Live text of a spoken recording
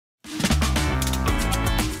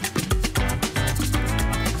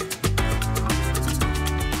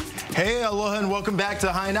aloha, and welcome back to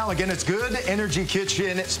High Now. Again, it's Good Energy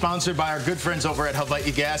Kitchen, sponsored by our good friends over at Hawaii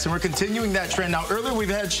Gas, and we're continuing that trend. Now, earlier we've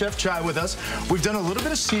had Chef Chai with us. We've done a little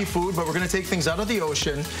bit of seafood, but we're going to take things out of the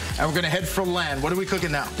ocean, and we're going to head for land. What are we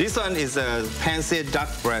cooking now? This one is a pan-seared duck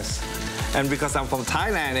breast. And because I'm from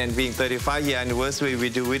Thailand and being 35-year anniversary, we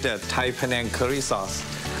do with a Thai Penang curry sauce.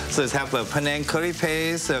 So it's have a Penang curry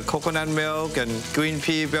paste, coconut milk, and green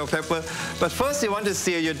pea, bell pepper. But first, you want to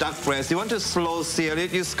sear your duck breast. You want to slow sear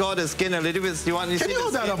it. You score the skin a little bit. Can you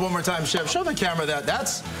hold that up one more time, Chef? Show the camera that.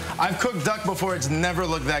 I've cooked duck before. It's never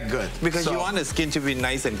looked that good. Because you want the skin to be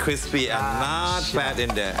nice and crispy and not fat in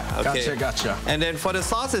there. Okay? Gotcha. And then for the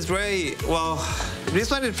sauce, it's very, well,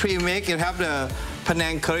 this one is pre-made. You have the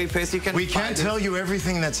Penang curry paste. We can't tell you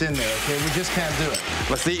everything that's in there, okay? We just can't do it.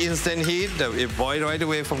 But see, instant heat, it boiled right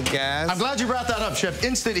away from gas. I'm glad you brought that up, Chef.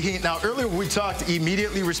 Instant heat. Now, earlier we talked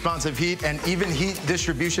immediately responsive heat and even heat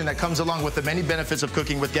distribution that comes along with the many benefits of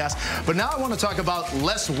cooking with gas. But now I want to talk about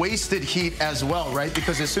less wasted heat as well, right?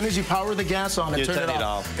 Because as soon as you power the gas on and turn it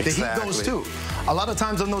off, the heat goes too. A lot of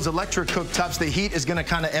times on those electric cooktops, the heat is going to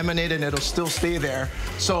kind of emanate and it'll still stay there.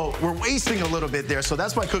 So we're wasting a little bit there. So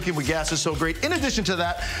that's why cooking with gas is so great. In addition to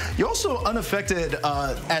that, you're also unaffected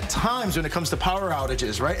at times when it comes to power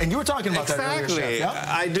outages, right? And you were talking about that earlier, Chef. Yeah?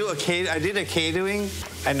 I did a catering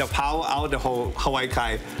and the power out the whole Hawaii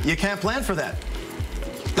Kai. You can't plan for that.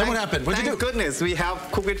 Then what happened? What'd you do? Thank goodness we have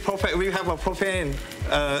cooked with propane. We have a propane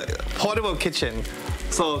portable kitchen.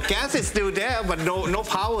 So gas is still there, but no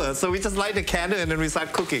power. So we just light the candle and then we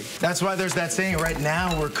start cooking. That's why there's that saying, right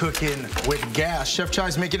now we're cooking with gas. Chef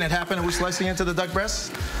Chai's making it happen. Are we slicing into the duck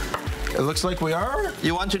breasts? It looks like we are.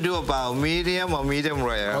 You want to do about medium or medium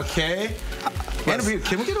rare. Okay. Andrew,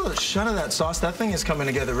 can we get a shot of that sauce? That thing is coming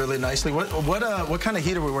together really nicely. What kind of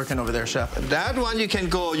heat are we working over there, Chef? That one you can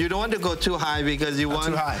go. You don't want to go too high because you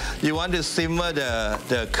want to simmer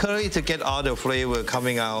the curry to get all the flavor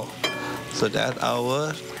coming out. So that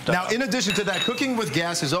our... Now, in addition to that, cooking with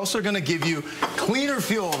gas is also going to give you cleaner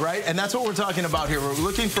fuel, right? And that's what we're talking about here. We're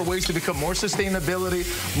looking for ways to become more sustainable,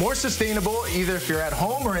 either if you're at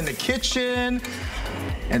home or in the kitchen.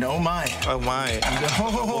 And oh my. Oh my.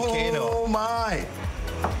 Oh my.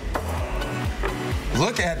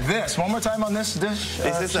 Look at this. One more time on this dish.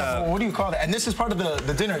 This is what do you call that? And this is part of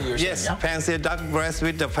the dinner you're saying, yeah? Pan-seared duck breast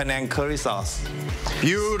with the Penang curry sauce.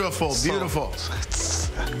 Beautiful, beautiful.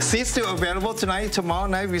 Seats still available tonight. Tomorrow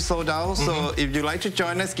night we sold out. So if you'd like to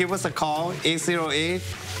join us, give us a call,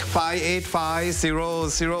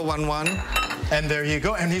 808-585-0011. And there you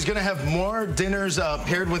go. And he's going to have more dinners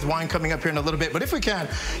paired with wine coming up here in a little bit. But if we can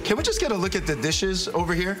we just get a look at the dishes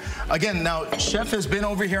over here? Again, now, Chef has been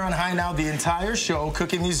over here on High Now the entire show,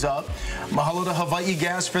 cooking these up. Mahalo to Hawaii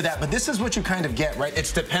Gas for that. But this is what you kind of get, right?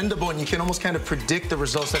 It's dependable, and you can almost kind of predict the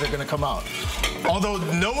results that are going to come out. Although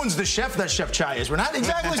no one's the chef that Chef Chai is. We're not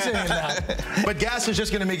exactly saying that. But gas is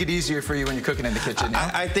just going to make it easier for you when you're cooking in the kitchen.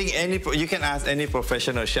 I think you can ask any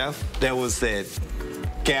professional chef, they will say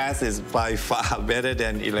gas is by far better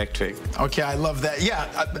than electric. Okay, I love that. Yeah,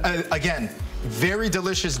 again, very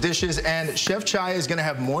delicious dishes, and Chef Chai is going to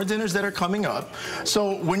have more dinners that are coming up.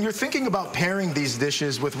 So when you're thinking about pairing these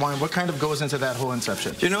dishes with wine, what kind of goes into that whole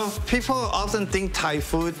inception? You know, people often think Thai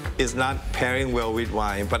food is not pairing well with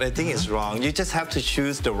wine, but I think it's wrong. You just have to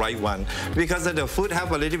choose the right one, because the food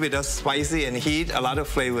have a little bit of spicy and heat, a lot of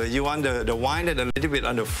flavor. You want the wine that a little bit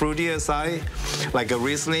on the fruitier side, like a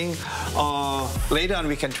Riesling, or later on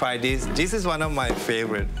we can try this. This is one of my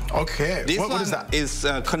favorite. Okay, what is that? Is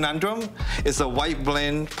Conundrum. It's a white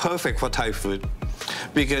blend, perfect for Thai food,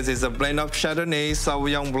 because it's a blend of Chardonnay,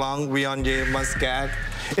 Sauvignon Blanc, Viognier, Muscat.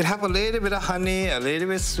 It has a little bit of honey, a little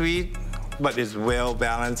bit sweet, but it's well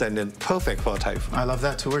balanced and then perfect for Thai food. I love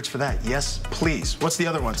that. 2 words for that. Yes, please. What's the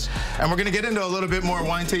other ones? And we're going to get into a little bit more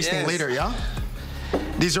wine tasting later, yeah?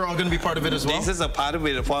 These are all going to be part of it as well? This is a part of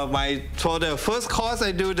it. For the first course,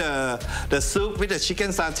 I do the soup with the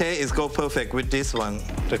chicken satay. Is go perfect with this one,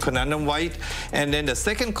 the Conundrum White. And then the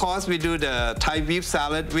second course, we do the Thai beef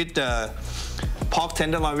salad with the pork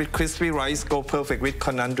tenderloin with crispy rice. Go perfect with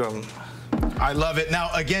Conundrum. I love it. Now,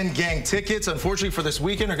 again, gang, tickets, unfortunately, for this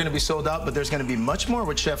weekend are going to be sold out, but there's going to be much more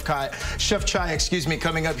with Chef Chai,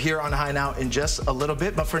 coming up here on High Now in just a little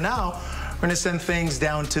bit. But for now, we're going to send things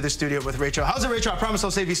down to the studio with Rachel. How's it, Rachel? I promise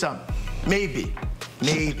I'll save you some. Maybe.